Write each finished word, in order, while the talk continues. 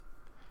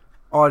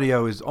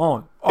Audio is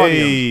on. Audio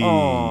Hey,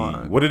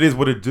 on. what it is,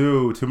 what it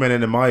do? 2 men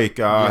in the mic.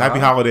 Happy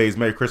holidays,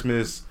 Merry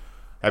Christmas,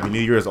 Happy New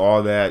Year's,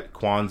 all that.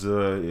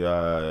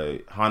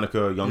 Kwanzaa,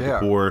 Hanukkah, Yom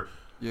Kippur.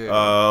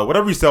 Yeah.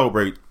 Whatever you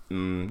celebrate,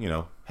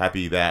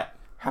 happy that.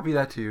 Happy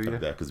that to you, yeah.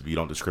 Because we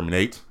don't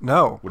discriminate.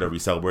 No. Whatever you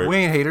celebrate. We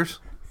ain't haters.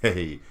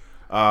 Hey.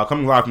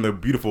 Coming live from the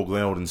beautiful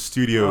Glen Olden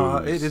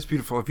Studios. It is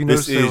beautiful. If you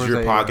This notice, is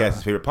your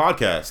podcast's favorite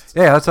podcast.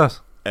 Yeah, that's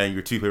us. And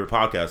your two favorite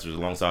podcasters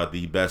alongside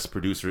the best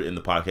producer in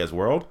the podcast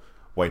world,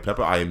 White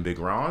Pepper. I am Big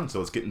Ron, so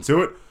let's get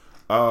into it.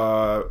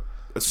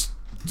 Let's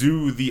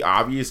do the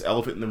obvious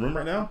elephant in the room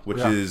right now, which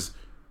is,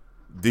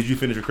 did you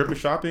finish your Christmas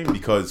shopping?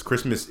 Because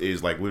Christmas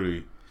is like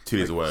literally 2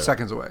 days away.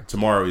 Seconds away.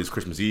 Tomorrow is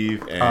Christmas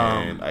Eve,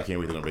 and I can't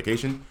wait to go on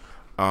vacation.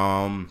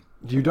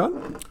 You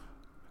done?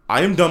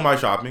 I am done my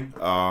shopping.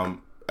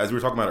 As we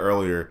were talking about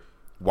earlier,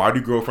 why do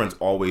girlfriends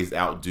always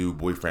outdo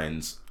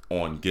boyfriends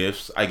on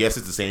gifts? I guess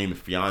it's the same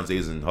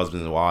fiancés and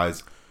husbands and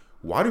wives.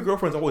 Why do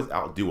girlfriends always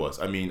outdo us?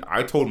 I mean,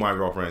 I told my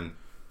girlfriend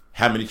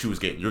how many she was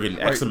getting. You're getting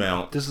X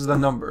amount. This is the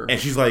number. And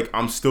she's like,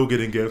 I'm still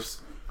getting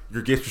gifts.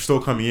 Your gifts are still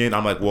coming in.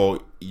 I'm like,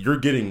 well, you're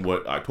getting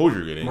what I told you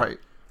you're getting. Right.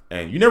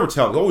 And you never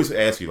tell. They always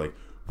ask you, like,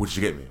 what did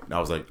you get me? And I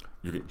was like,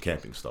 you're getting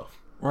camping stuff.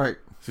 Right.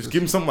 So just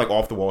give me something like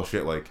off the wall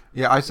shit. Like,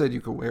 yeah, I said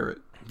you could wear it.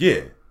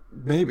 Yeah.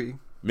 Maybe.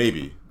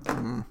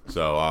 Mm-hmm.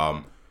 So,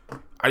 I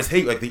just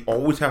hate, like, they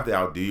always have to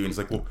outdo you. And it's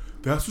like, well,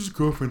 that's what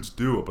girlfriends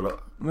do.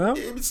 But no.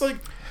 It's like,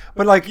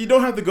 but like, you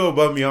don't have to go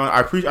above me on.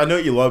 I know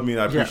you love me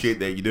and I appreciate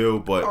that you do,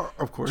 but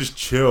of course, just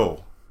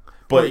chill.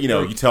 But,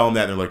 you tell them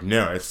that and they're like,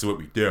 no, that's what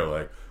we do.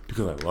 Like,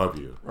 because I love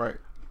you. Right.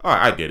 All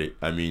right, I get it.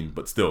 I mean,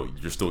 but still,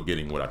 you're still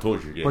getting what I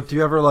told you to get. But do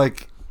you ever,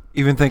 like,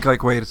 even think,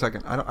 like, wait a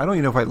second, I don't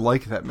even know if I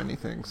like that many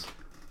things.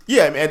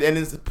 Yeah, and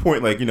it's the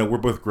point, like, we're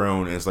both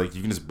grown, and it's like,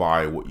 you can just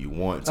buy what you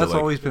want. So, that's like,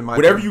 always been my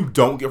whatever thing. you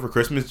don't get for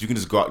Christmas, you can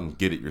just go out and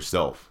get it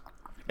yourself.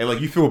 And, like,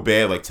 you feel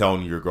bad, like,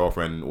 telling your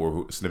girlfriend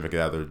or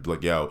significant other,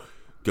 like, yo,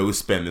 go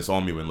spend this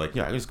on me when, like,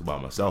 yeah, I can just go buy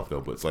it myself,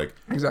 though. But it's like,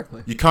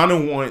 exactly, you kind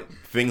of want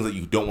things that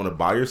you don't want to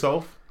buy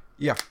yourself.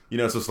 Yeah.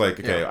 So it's like,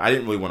 okay, I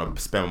didn't really want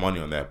to spend money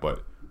on that,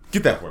 but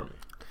get that for me.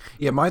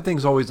 Yeah, my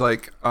thing's always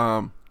like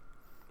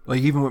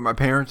even with my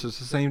parents, it's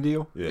the same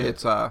deal. Yeah.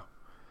 It's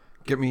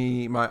get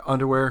me my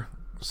underwear,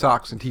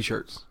 socks, and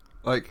t-shirts.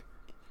 Like,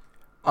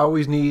 I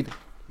always need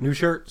new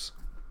shirts,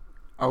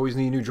 I always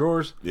need new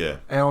drawers, and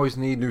I always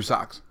need new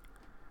socks.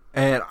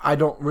 And I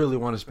don't really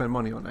want to spend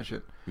money on that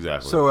shit.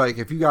 Exactly. So, like,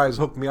 if you guys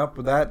hook me up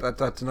with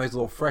that's a nice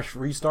little fresh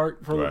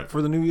restart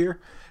for the new year,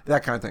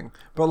 that kind of thing.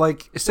 But,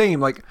 like, same,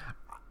 like,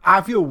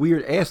 I feel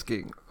weird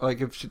asking, like,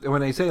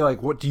 when they say,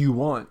 like, what do you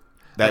want?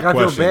 That like,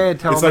 question. I feel bad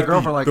telling my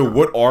girlfriend, like, the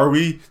what are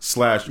we /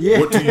 what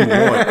do you want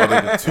are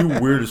like the two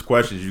weirdest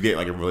questions you get in,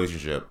 like, a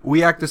relationship.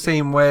 We act the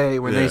same way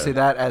when they say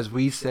that as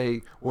we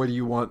say, what do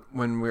you want,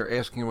 when we're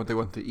asking what they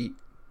want to eat.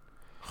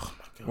 Oh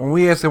my God. When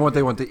we ask them what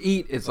they want to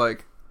eat, it's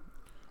like,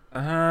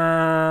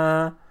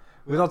 well,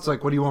 it's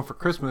like, what do you want for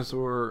Christmas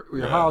or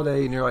your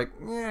holiday? And you're like,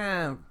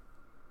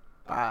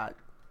 I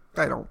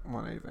don't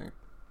want anything.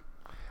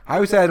 I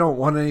always say I don't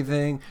want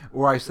anything,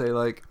 or I say,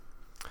 like,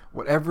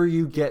 whatever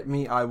you get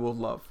me, I will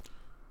love.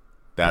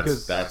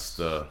 That's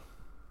how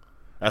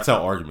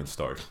arguments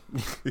start.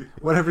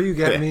 Whatever you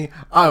get me,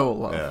 I will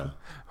love. Yeah.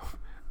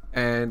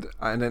 And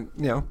then,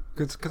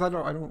 because I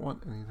don't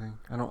want anything.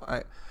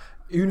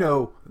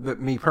 That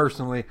me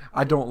personally,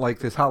 I don't like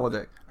this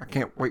holiday. I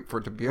can't wait for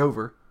it to be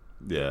over.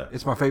 Yeah.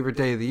 It's my favorite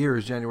day of the year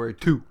is January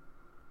 2.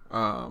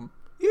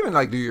 Even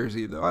like New Year's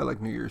Eve, though. I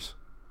like New Year's.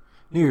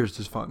 New Year's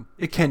is fun.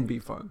 It can be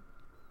fun.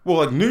 Well,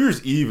 like, New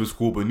Year's Eve is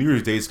cool, but New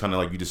Year's Day is kind of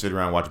like you just sit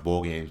around and watch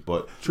bowl games.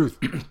 But Truth.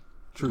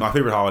 My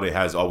favorite holiday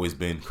has always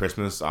been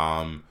Christmas.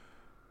 I don't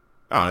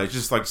know. It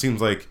just, like,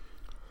 seems like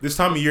this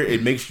time of year,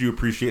 it makes you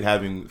appreciate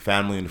having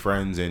family and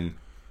friends, and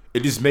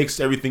it just makes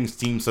everything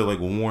seem so, like,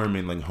 warm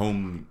and, like,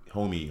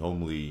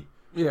 homely.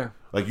 Yeah.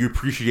 Like, you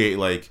appreciate,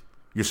 like,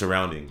 your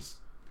surroundings.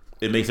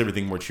 It makes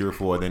everything more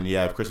cheerful, and then you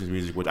have Christmas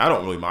music, which I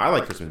don't really mind. I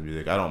like Christmas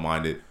music. I don't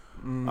mind it.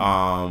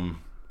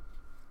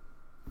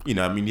 You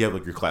have,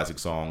 like, your classic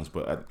songs,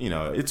 but,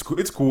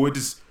 it's cool. It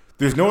just,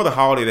 there's no other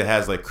holiday that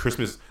has, like,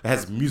 Christmas, that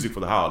has music for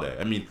the holiday.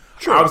 I mean,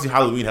 obviously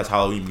Halloween has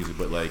Halloween music,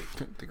 but, like,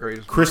 the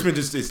greatest Christmas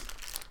just is,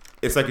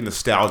 it's like a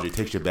nostalgia. It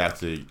takes you back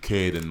to your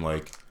kid, and,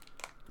 like,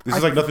 this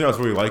is, like, nothing else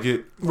really like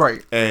it.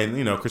 Right. And,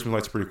 Christmas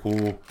lights are pretty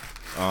cool.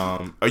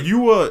 Have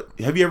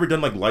you ever done,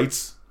 like,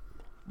 lights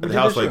at the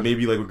house, like,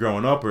 maybe, like, we're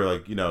growing up, or,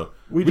 like, we don't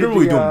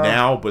really do them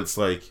now, but it's,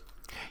 like,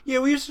 yeah,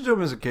 we used to do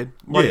them as a kid.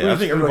 Like, I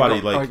think everybody,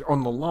 like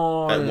on the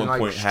lawn, at and, one like,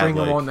 point string had,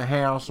 them like, on the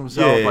house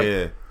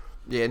themselves.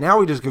 Yeah, now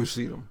we just go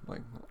see them.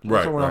 Like,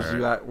 if someone else do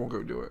that, we'll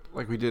go do it.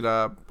 Like we did,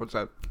 what's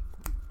that?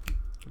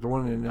 The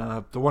one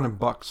in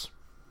Bucks.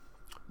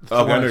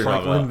 Okay, it's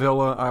like Lynn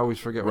Villa. I always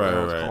forget what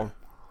it's called.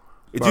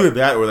 It's either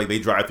that or, like, they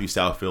drive through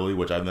South Philly,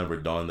 which I've never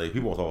done. Like,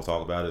 people always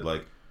talk about it.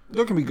 Like,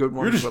 there can be good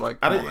ones, but, like,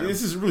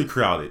 this is really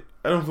crowded.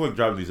 I don't feel like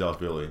driving through South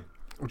Philly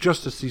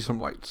just to see some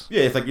lights.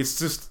 Yeah, it's like, it's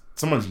just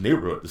someone's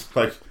neighborhood. It's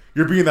like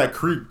you're being that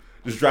creep.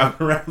 just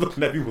driving around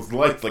looking at people's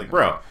lights, like,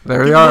 bro.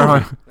 There they are,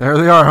 honey. There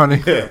they are,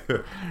 honey. Yeah.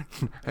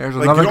 There's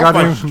like, another get off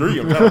my goddamn street.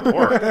 I'm trying to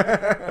park.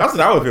 That's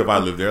what I would feel if I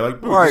lived there.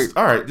 Like, bro, right.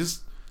 all right,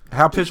 just.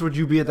 How pissed would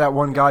you be at that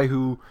one guy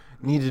who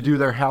needed to do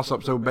their house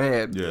up so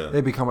bad they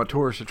become a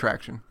tourist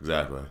attraction?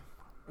 Exactly.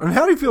 And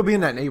how do you feel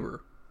being that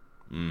neighbor?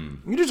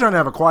 You're just trying to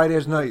have a quiet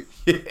ass night.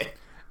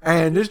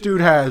 And this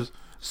dude has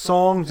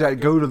songs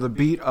that go to the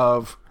beat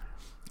of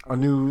a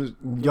new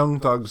Young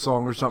Thug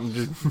song or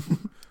something.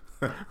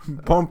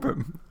 Just pump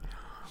him.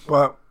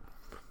 But,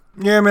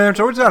 yeah, man.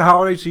 So it's that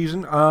holiday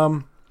season.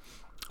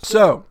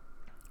 So,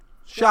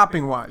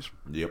 shopping-wise.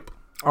 Yep.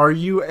 Are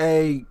you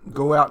a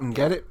go out and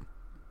get it?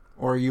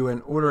 Or are you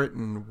an order it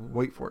and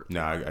wait for it?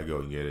 Nah, I go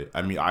and get it.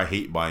 I mean, I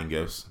hate buying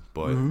gifts,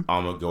 but I'm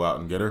going to go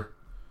out and get her.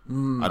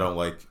 I don't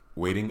like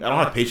waiting. I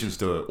don't have patience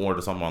to order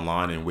something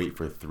online and wait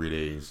for 3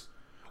 days.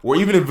 Or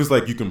even if it's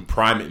like you can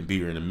prime it and be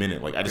here in a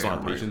minute. Like, I just don't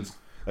have patience.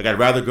 Like, I'd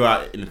rather go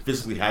out and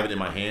physically have it in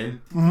my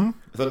hand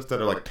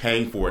instead of like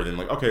paying for it and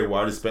like, okay,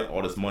 well, I just spent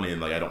all this money and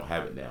like I don't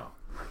have it now.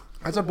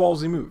 That's a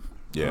ballsy move.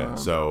 Yeah.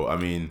 So, I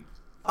mean,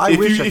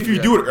 if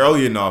you do it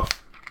early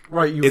enough,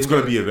 right, it's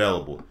going to be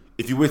available.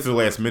 If you wait to the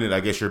last minute, I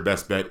guess your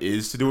best bet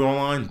is to do it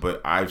online.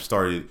 But I've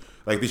started,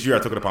 like this year, I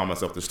took it upon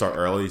myself to start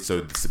early,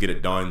 so just to get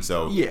it done.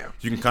 So you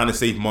can kind of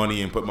save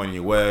money and put money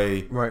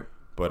away. Right.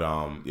 But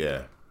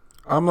yeah,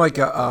 I'm like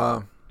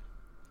I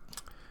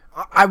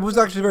was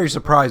actually very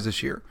surprised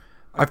this year.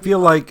 I feel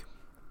like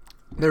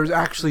there's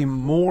actually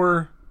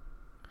more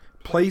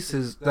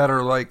places that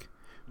are like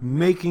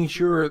making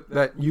sure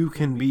that you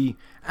can be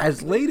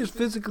as late as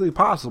physically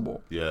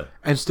possible. Yeah.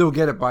 And still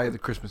get it by the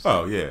Christmas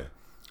Oh time. yeah.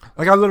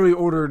 Like, I literally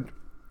ordered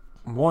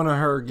one of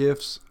her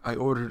gifts. I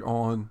ordered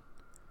on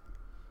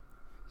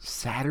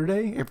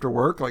Saturday after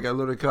work. Like, I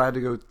literally, cause I had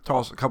to go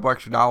toss a couple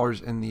extra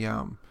dollars in the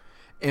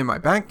in my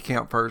bank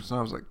account first. And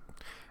I was like,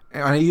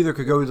 and I either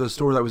could go to the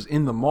store that was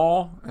in the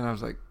mall, and I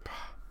was like,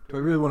 do I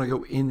really want to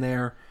go in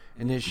there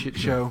in this shit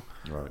show?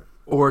 Right.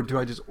 Or do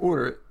I just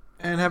order it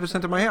and have it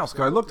sent to my house?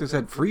 Because I looked, it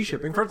said free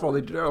shipping. First of all,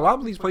 a lot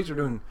of these places are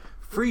doing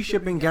free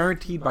shipping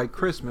guaranteed by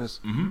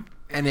Christmas.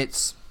 And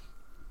it's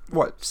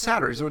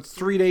Saturday, so it's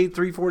 4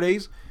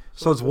 days,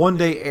 so it's 1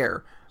 day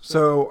air.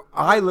 So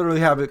I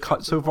literally have it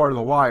cut so far to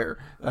the wire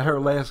that her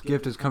last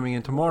gift is coming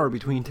in tomorrow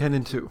between 10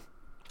 and 2,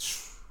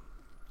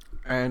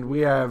 and we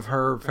have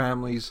her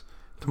family's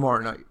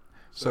tomorrow night.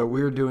 So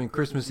we're doing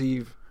Christmas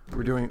Eve.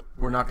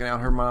 We're knocking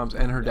out her mom's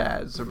and her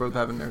dad's. They're both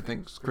having their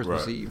things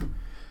Christmas Eve.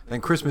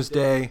 Then Christmas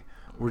Day,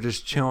 we're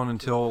just chilling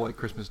until like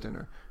Christmas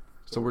dinner.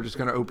 So we're just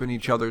gonna open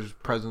each other's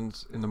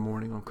presents in the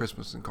morning on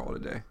Christmas and call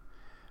it a day.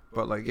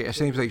 But like, yeah, it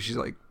seems like she's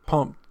like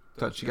pumped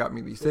that she got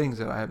me these things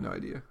that I have no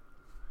idea.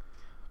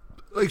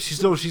 Like she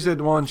said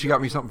one, she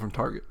got me something from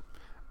Target,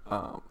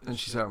 and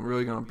she said I'm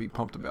really gonna be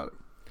pumped about it.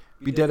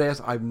 Be dead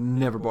ass. I've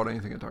never bought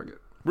anything at Target.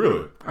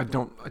 Really? I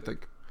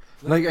think,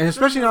 like, and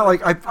especially not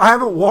like I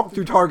haven't walked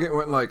through Target and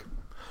went like,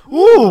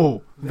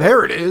 ooh,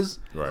 there it is.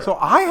 Right. So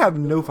I have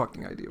no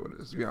fucking idea what it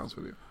is, to be honest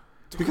with you.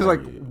 Because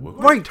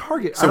Target.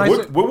 Target.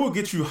 So what will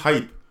get you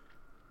hype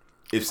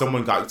if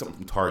someone got something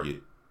from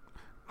Target?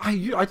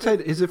 I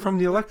said, is it from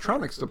the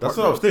electronics department? That's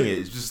what I was thinking.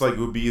 It's just like it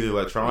would be either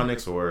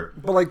electronics or.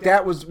 But like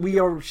that was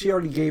she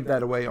already gave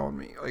that away on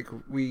me. Like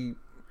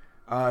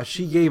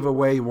she gave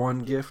away one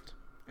gift,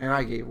 and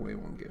I gave away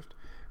one gift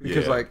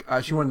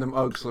because she wanted them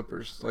UGG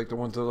slippers, like the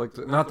ones that like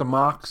not the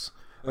mocks,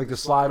 like the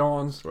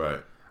slide-ons.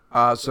 Right.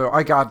 So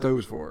I got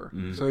those for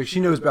her. So she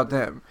knows about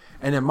them.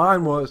 And then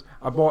mine was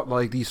I bought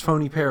like these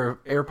phony pair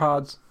of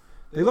AirPods.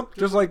 They look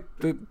just like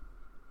the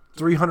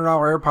 $300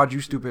 AirPods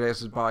you stupid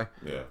asses buy.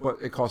 Yeah. But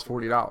it costs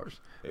 $40.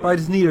 Yeah. But I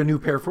just need a new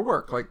pair for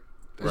work. Like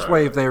this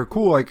way, if they were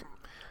cool, like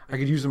I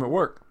could use them at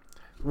work.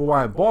 Well, when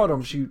I bought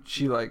them,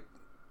 she like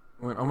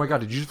went, "Oh my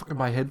god, did you just fucking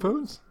buy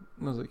headphones?"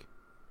 And I was like,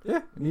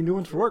 "Yeah, I need new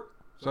ones for work."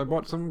 So I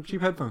bought some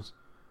cheap headphones.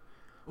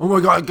 "Oh my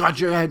god, I got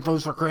your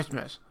headphones for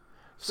Christmas."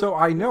 So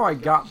I know I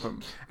got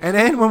them. And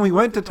then when we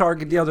went to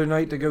Target the other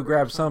night to go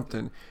grab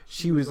something,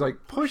 she was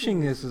like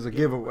pushing this as a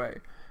giveaway.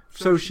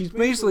 So she's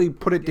basically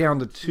put it down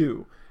to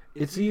two.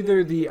 It's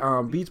either the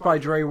Beats by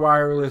Dre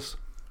wireless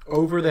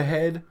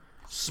over-the-head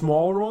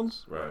smaller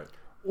ones, right?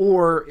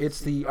 Or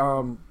it's the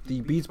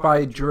Beats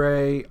by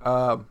Dre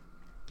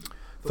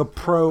the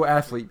Pro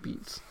Athlete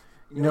Beats.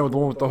 You know, the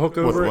one with the hook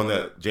over the one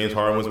that James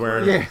Harden was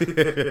wearing?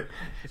 Yeah.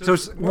 So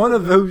it's one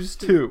of those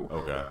two.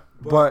 Okay.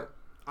 But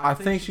I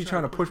think she's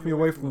trying to push me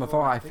away from the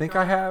thought I think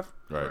I have.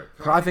 Right.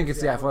 I think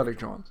it's the athletic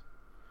Johns.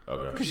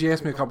 Okay. Because she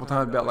asked me a couple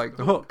times about like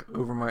the hook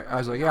over my. I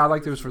was like, yeah, I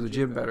like those for the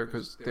gym better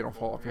because they don't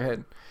fall off your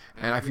head.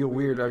 And I feel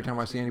weird every time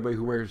I see anybody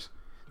who wears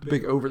the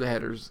big over the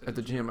headers at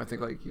the gym. I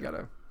think like you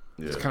gotta.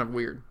 Yeah. It's kind of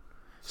weird.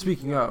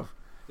 Speaking of,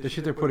 the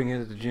shit they're putting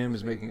in at the gym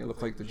is making it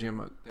look like the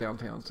gym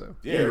downtown. So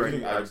yeah,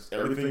 everything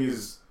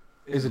is.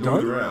 Is it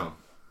done? Around.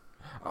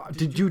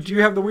 Do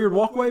you have the weird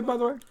walkway, by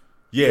the way?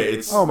 Yeah,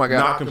 it's oh my God.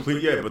 Not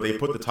complete yet, but they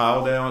put the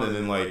tile down, and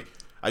then like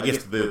I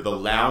guess the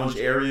lounge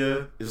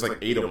area is like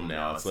 8 of them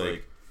now. It's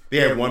like they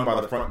have one by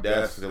the front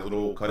desk, a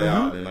little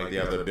cutout, and then like they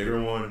have the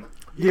bigger one.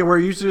 Yeah, where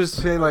it used to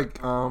just say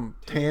like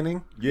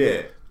tanning.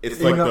 Yeah, It's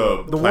like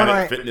the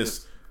Planet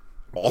Fitness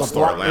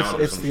All-Star Lounge.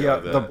 It's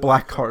the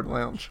Black Card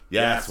Lounge.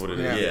 Yeah, that's what it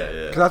is.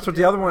 Yeah. Because that's what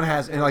the other one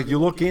has, and like you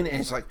look in, and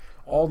it's like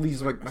all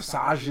these like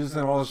massages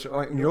and all this.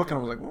 Like, and you're looking, I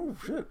was like, oh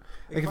shit.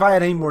 Like if I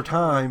had any more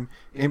time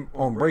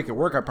on break at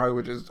work, I probably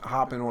would just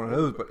hop in one of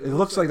those. But it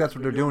looks like that's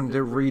what they're doing.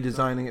 They're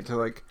redesigning it to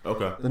like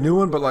the new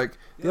one. But like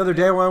the other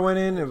day when I went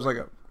in, it was like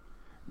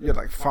you had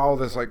like follow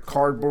this like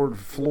cardboard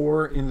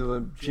floor into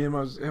the gym.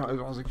 I was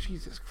like,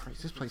 Jesus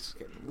Christ, this place is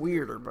getting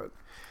weirder. But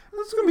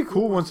it's gonna be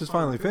cool once it's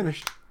finally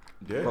finished.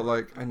 Yeah. But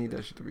like I need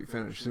that shit to be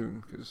finished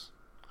soon because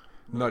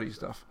nutty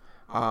stuff.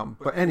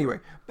 But anyway,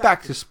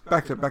 back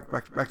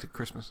to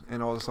Christmas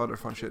and all this other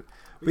fun shit.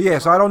 But yeah,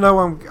 so I don't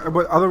know.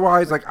 But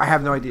otherwise, like I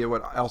have no idea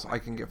what else I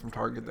can get from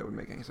Target that would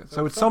make any sense.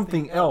 So it's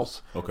something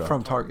else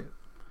from Target.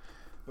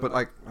 But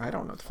like I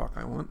don't know what the fuck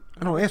I want.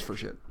 I don't ask for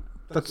shit.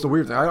 That's the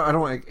weird thing. I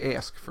don't like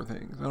ask for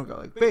things. I don't go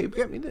like, babe,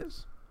 get me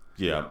this.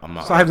 Yeah, I'm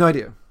not. So I have no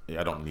idea.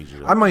 Yeah, I don't need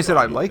you. I might have said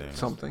I liked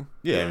something.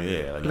 Yeah, I mean,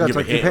 yeah. Like, that's give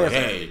like a hint, like,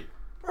 hey.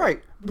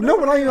 Right. But no,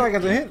 when I like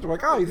at the hint, they're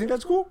like, oh, you think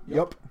that's cool?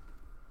 Yep.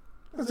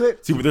 That's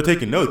it. See, but they're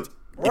taking notes.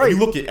 Right. If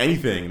you look at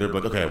anything, they're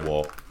like, okay,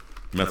 well,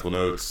 mental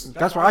notes.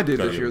 That's what I did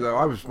this year, though.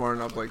 I was smart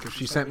enough. Like, if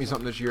she sent me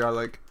something this year,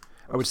 I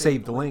would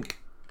save the link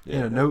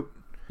in a note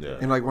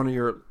in like one of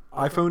your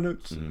iPhone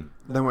notes.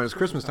 Mm-hmm. Then when it's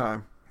Christmas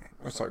time,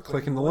 I start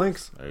clicking the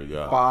links. There you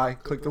go. Buy,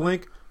 click the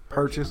link,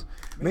 purchase.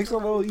 It makes it a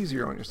little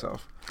easier on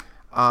yourself.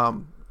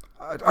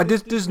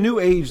 This new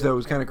age though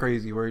is kind of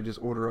crazy, where you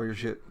just order all your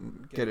shit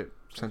and get it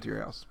sent to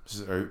your house.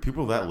 Are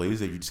people that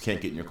lazy that you just can't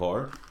get in your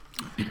car?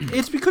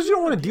 It's because you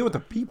don't want to deal with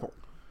the people.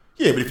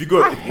 Yeah, but if you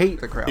go, I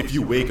hate the crowd. If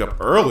you wake up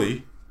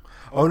early.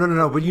 Oh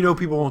no! But you know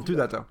people won't do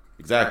that though.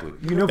 Exactly.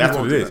 You know that's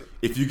what it is. That.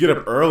 If you get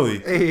up early,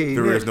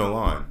 there is no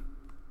line.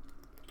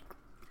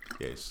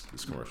 Yes,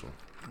 this commercial.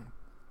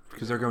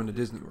 Because they're going to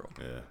Disney World.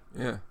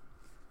 Yeah.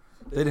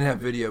 They didn't have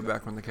video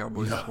back when the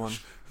Cowboys won.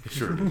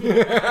 Sure.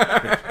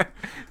 Yeah,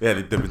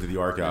 they dip into the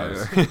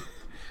archives. Yeah.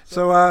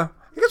 So I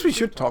guess we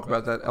should talk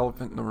about that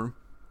elephant in the room.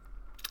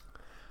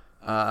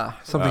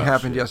 Something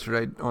happened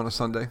yesterday on a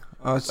Sunday.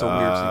 It's so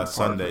weird.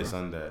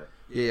 Sunday.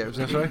 Yeah, was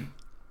that right?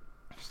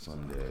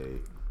 Sunday.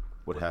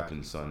 What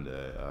happened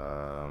Sunday?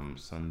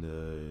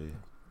 Sunday.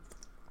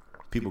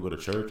 People go to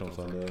church on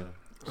Sunday.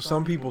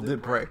 Some people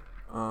did pray.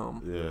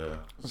 Yeah.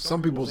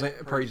 Some people's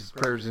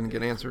prayers didn't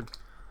get answered.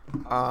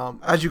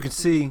 As you can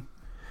see,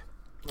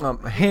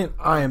 a hint,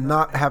 I am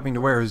not having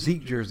to wear a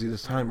Zeke jersey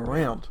this time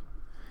around.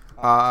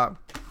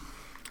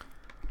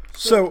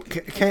 So,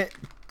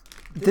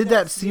 did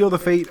that seal the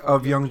fate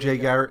of young Jay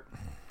Garrett?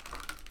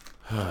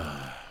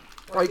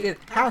 Like, it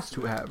has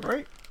to have,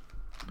 right?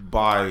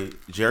 By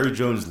Jerry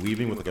Jones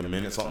leaving with like a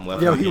minute something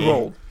left. Yeah,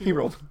 he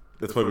rolled.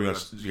 That's why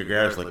your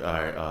Garrett's like, all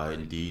right,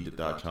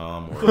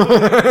 Indeed.com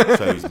or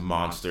Chinese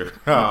Monster.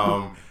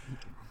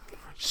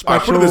 I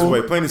put it this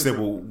way, plain and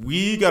simple.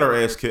 We got our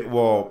ass kicked.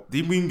 Well,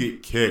 we didn't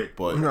get kicked,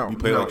 but we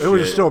played like shit. It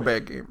was still a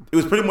bad game. It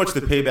was pretty much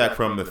the payback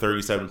from the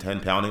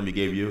 37-10 pounding we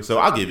gave you. So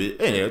I'll give it.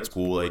 Hey, it's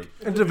cool. Like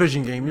a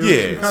division game.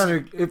 You kind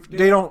of if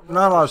they don't,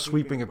 not a lot of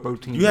sweeping if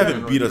both teams. You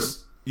haven't beat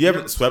us. You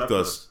haven't swept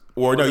us.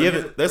 Or no, you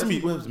haven't. That's me.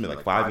 What was it,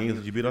 like 5 games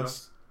that you beat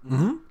us?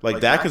 Mm-hmm.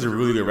 Like Dak has a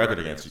really good record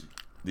against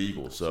the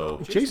Eagles. So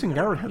Jason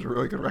Garrett has a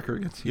really good record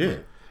against you. Yeah.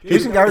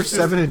 Jason Garrett's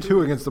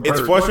 7-2 against the Birds.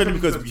 It's frustrating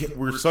because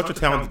we're such a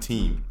talented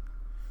team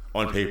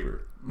on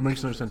paper.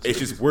 Makes no sense. It's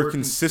just we're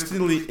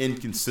consistently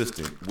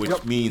inconsistent,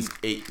 which means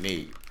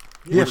 8-8.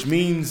 Which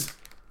means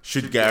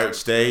should Garrett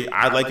stay?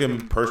 I like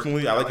him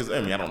personally. I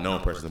don't know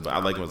him personally, but I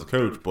like him as a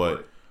coach.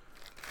 But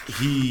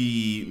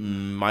he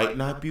might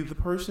not be the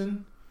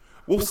person.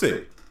 We'll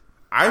see.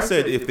 I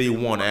said if they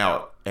won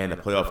out and a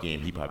playoff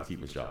game, he'd probably keep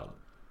his job.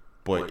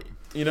 But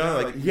he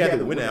had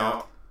to win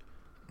out,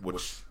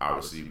 which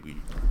obviously we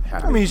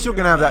have. I mean, he's still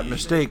gonna have that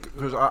mistake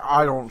because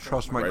I don't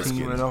trust my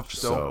team enough.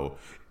 Still.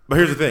 But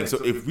here's the thing. So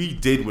if we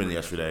did win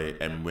yesterday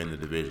and win the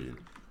division,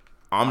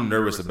 I'm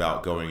nervous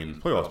about going in the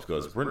playoffs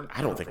because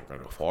I don't think we're going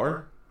to go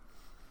far.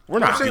 We're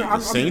not beating the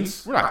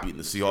Saints. We're not beating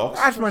the Seahawks.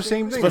 That's my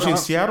same thing. Especially in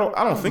Seattle.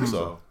 I don't think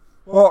so.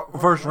 Well,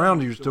 first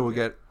round you still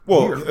get.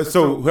 Well,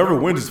 so whoever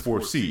wins is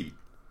 4th seed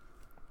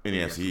in the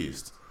NFC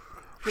East.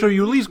 So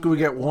you at least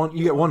get one.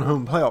 You get one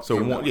home playoff. So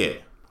game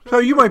So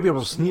you might be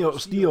able to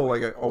steal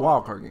like a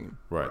wild card game.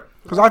 Right.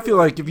 Because I feel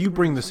like if you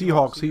bring the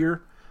Seahawks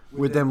here,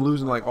 with them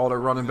losing like all their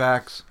running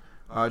backs.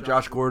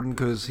 Josh Gordon,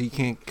 because he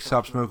can't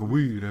stop smoking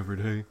weed every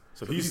day.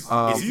 So is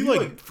he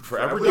like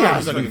forever done? Yeah,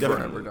 he's like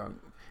forever done.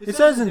 It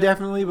says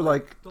indefinitely, but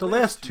like the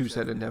last two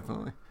said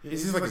indefinitely.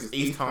 Is this like his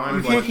 8th time?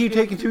 You can't keep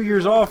taking 2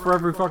 years off for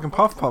every fucking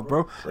puff,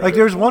 bro. Right. Like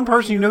there's one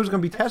person you know is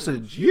going to be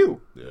tested. It's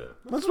you. Yeah.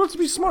 Let's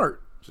be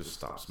smart. Just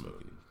stop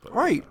smoking.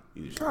 Right.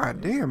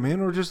 God damn,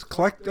 man. Or just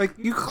collect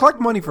you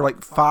collect money for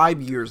like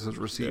 5 years as a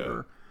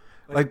receiver.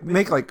 Yeah. Like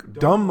make like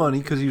dumb money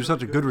because he was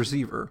such a good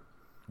receiver.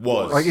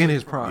 Was like in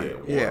his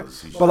prime, yeah.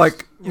 But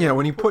like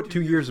when you put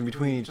 2 years in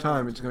between each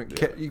time, it's gonna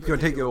take you a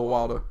little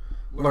while to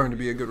learn to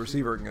be a good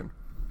receiver again.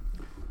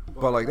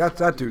 But like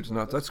that dude's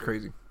nuts. That's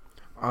crazy.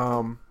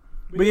 But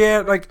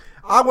yeah, like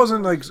I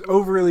wasn't like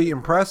overly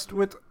impressed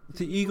with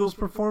the Eagles'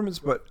 performance,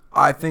 but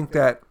I think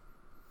that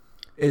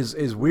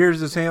as weird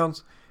as it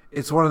sounds,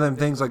 it's one of them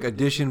things like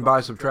addition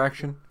by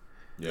subtraction.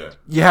 Yeah.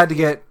 You had to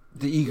get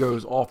the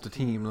egos off the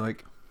team.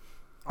 Like,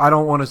 I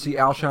don't want to see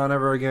Alshon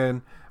ever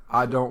again.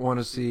 I don't want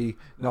to see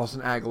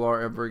Nelson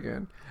Aguilar ever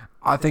again.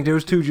 I think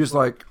those two just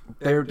like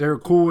they're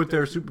cool with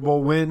their Super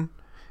Bowl win,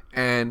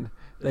 and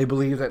they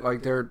believe that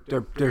like their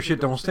shit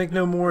don't stink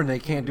no more, and they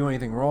can't do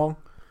anything wrong,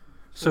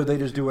 so they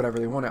just do whatever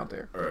they want out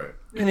there. All right.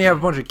 And you have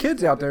a bunch of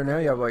kids out there now.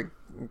 You have like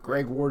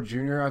Greg Ward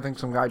Jr. I think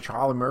some guy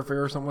Charlie Murphy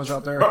or something was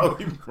out there.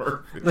 Charlie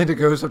Murphy. I think the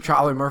ghost of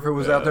Charlie Murphy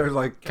was out there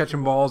like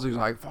catching balls. He was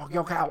like, "Fuck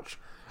your couch."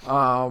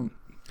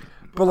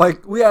 But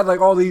like we had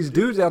like all these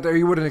dudes out there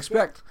you wouldn't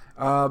expect.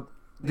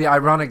 The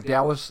ironic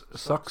Dallas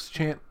sucks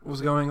chant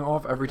was going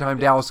off every time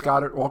Dallas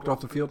Goedert walked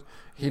off the field.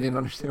 He didn't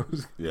understand what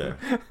was Yeah.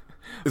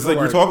 It's like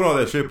you're talking all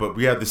that shit, but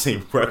we have the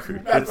same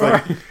record. It's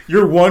like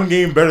you're one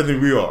game better than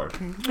we are.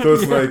 So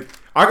it's like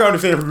I can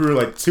understand if we were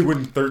like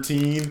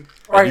 2-13.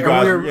 Right, you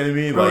guys, we you know what I mean?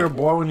 we Like were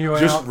blowing you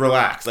just out.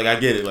 relax. Like I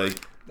get it.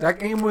 Like That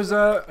game was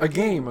a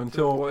game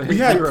until we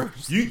had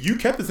zeros. you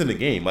kept us in the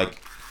game.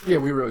 Like Yeah,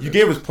 we really you did.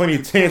 gave us plenty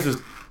of chances,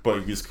 but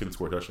you just couldn't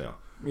score a touchdown.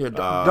 Yeah,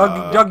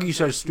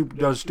 Dougie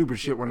does stupid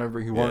shit whenever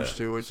he wants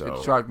to. It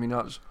drives me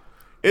nuts.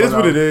 It is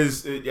what it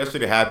is.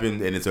 Yesterday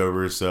happened and it's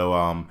over. So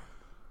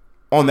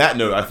on that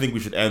note, I think we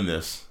should end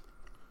this.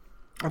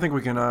 I think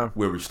we can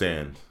where we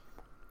stand.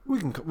 We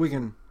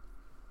can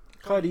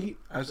cut eat,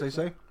 as they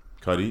say.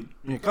 Cut eat?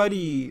 Yeah, cut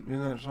eat.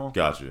 Isn't that a song?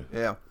 Gotcha.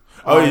 Yeah.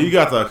 Oh yeah, you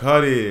got the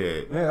cut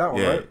it. Yeah, that one.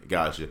 Yeah, right?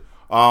 gotcha.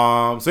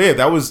 So yeah,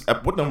 that was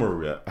what number were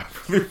we at?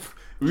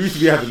 We used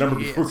to be at the number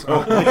before.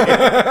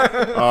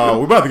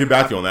 We're about to get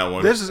back to you on that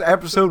one. This is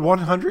episode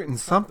 100 and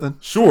something.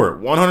 Sure,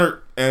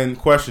 100 and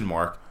question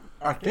mark.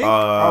 I think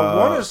I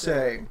want to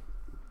say.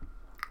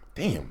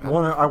 Damn.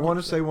 I want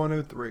to say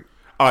 103.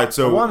 All right,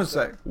 so I want to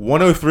say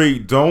 103.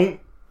 Don't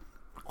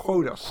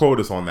quote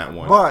us on that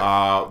one.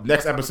 But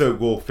next episode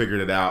we'll figure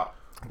it out.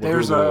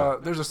 There's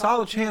a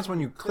solid chance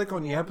when you click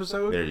on the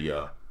episode. There you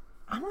go.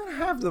 I'm gonna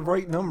have the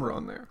right number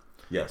on there.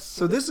 Yes.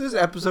 So this is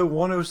episode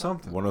 10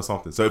 something. 10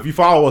 something. So if you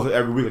follow us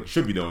every week, like you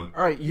should be doing.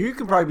 All right, you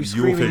can probably be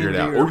screaming. You'll figure it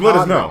out, or let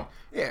us know.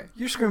 Yeah,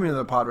 you're screaming in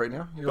the pod right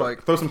now. You're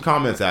like, throw some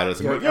comments at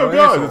us. And Yeah, be like,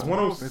 yo, guys, it's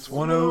 10. It's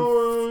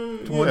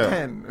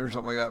 110 or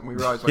something like that. And we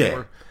realize like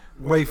we're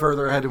way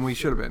further ahead than we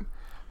should have been.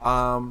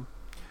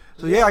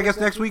 So yeah, I guess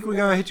next week we're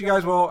gonna hit you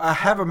guys. Well,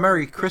 have a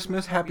Merry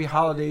Christmas, Happy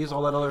Holidays,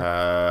 all that other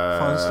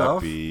fun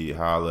stuff. Happy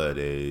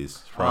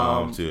holidays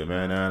from to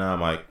man, and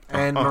I'm like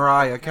and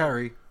Mariah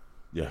Carey.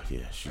 Yeah,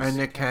 she's and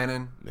Nick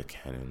Cannon.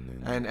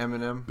 And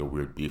Eminem. The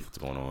weird beef that's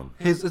going on.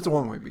 It's a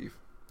one-way beef.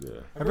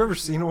 Yeah. Have you ever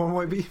seen a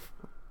one-way beef?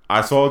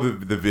 I saw the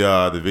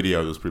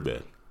video. It was pretty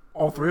bad.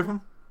 All three of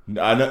them?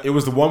 I know, it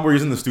was the one where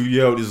he's in the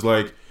studio. It's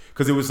like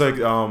because it was like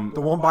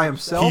the one by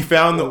himself. He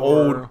found the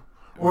old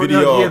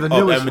video of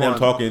Eminem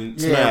talking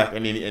smack,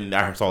 and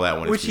I saw that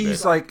one. Which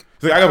he's like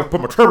I gotta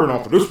put my turban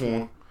on for this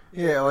one.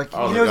 Yeah, like he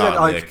knows that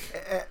like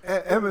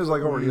Emma's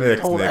like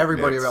already told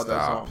everybody about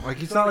that song.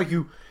 Like it's not like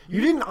you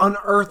didn't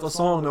unearth a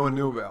song no one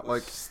knew about.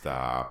 Like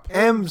stop.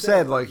 M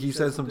said like he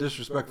said some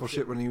disrespectful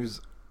shit when he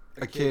was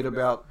a kid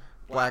about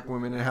black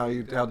women and how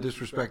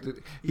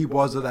disrespected he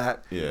was of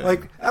that. Yeah.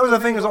 Like that was the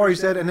thing that's already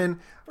said. And then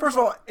first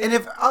of all, and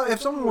if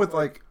someone with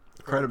like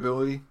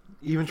credibility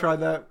even tried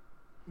that,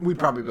 we'd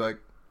probably be like,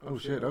 oh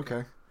shit,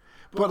 okay.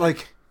 But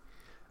like,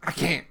 I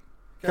can't.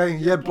 Okay,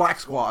 you had Black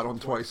Squad on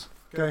twice.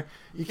 Okay,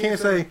 you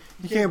can't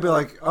be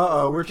like,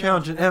 we're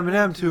challenging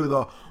Eminem to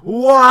the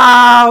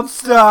Wild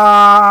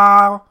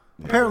Style.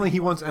 Yeah. Apparently, he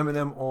wants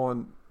Eminem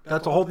on.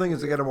 That's the whole thing,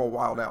 is to get him all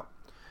wild out.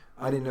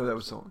 I didn't know that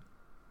was still on.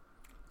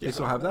 Yeah, they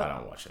still have that. I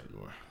don't watch that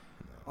anymore.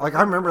 No. Like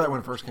I remember that when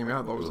it first came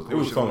out. It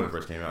was fun when it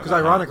first came out. Because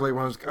ironically,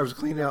 when I was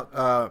cleaning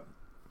out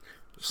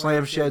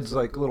Slam Shed's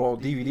like little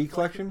DVD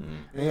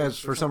collection, and he has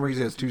for some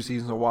reason he has 2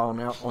 seasons of Wild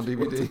Out on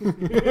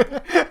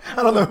DVD.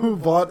 I don't know who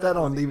bought that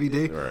on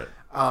DVD. Right.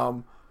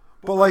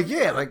 But like,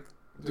 yeah, like,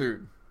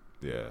 dude.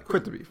 Yeah.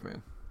 Quit the beef,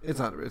 man. It's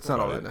not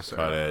all that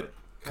necessary.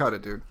 Cut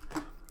it, dude.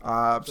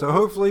 So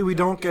hopefully we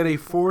don't get a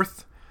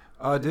fourth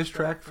diss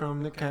track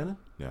from Nick Cannon.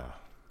 Yeah.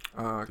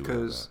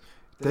 Because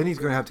then he's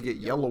gonna have to get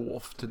Yellow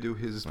Wolf to do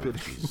his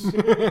bidding.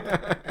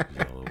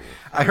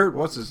 I heard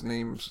what's his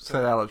name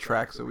set out a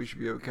track, so we should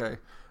be okay.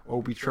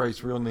 Obi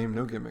Trice, real name,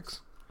 no gimmicks.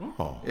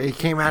 Oh. Yeah, he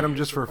came at him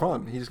just for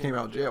fun. He just came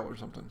out of jail or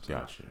something. So.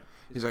 Gotcha.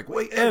 He's like,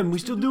 wait, we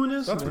still doing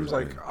this? That's and he was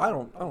like, I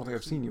don't think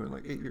I've seen you in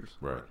like 8 years.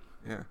 Right.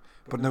 Yeah,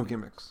 but no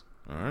gimmicks.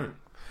 All right.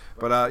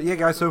 But yeah,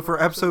 guys. So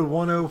for episode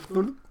 10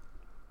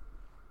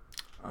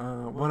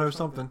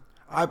 something,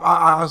 I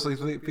honestly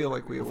feel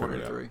like we have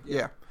 103.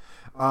 Yeah.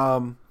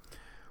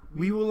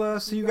 We will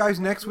see you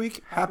guys next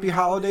week. Happy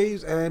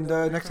holidays, and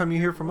next time you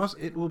hear from us,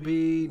 it will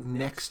be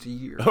next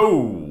year.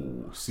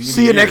 Oh,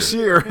 see you next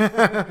year.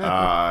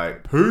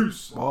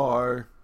 Peace. Bye.